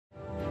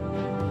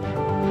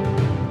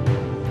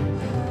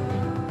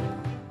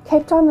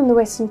Cape Town in the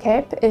Western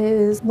Cape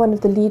is one of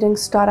the leading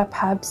startup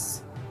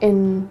hubs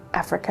in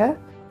Africa.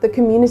 The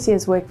community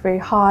has worked very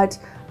hard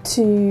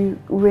to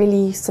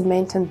really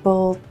cement and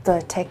build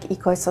the tech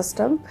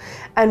ecosystem,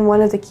 and one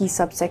of the key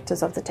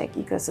subsectors of the tech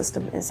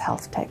ecosystem is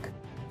health tech.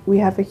 We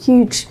have a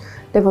huge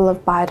level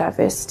of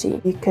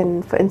biodiversity. You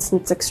can, for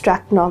instance,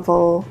 extract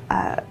novel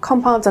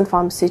compounds and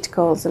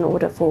pharmaceuticals in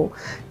order for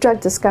drug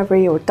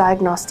discovery or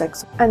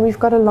diagnostics. And we've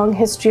got a long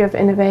history of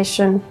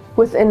innovation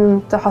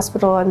within the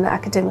hospital and the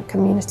academic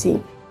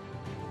community.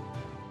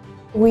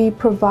 We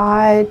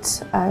provide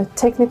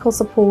technical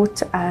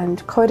support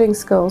and coding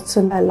skills to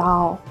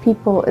allow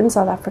people in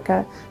South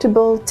Africa to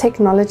build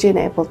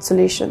technology-enabled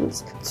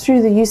solutions.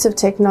 Through the use of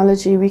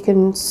technology, we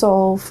can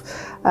solve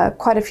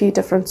quite a few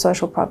different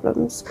social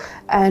problems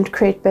and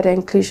create better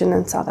inclusion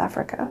in South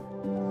Africa.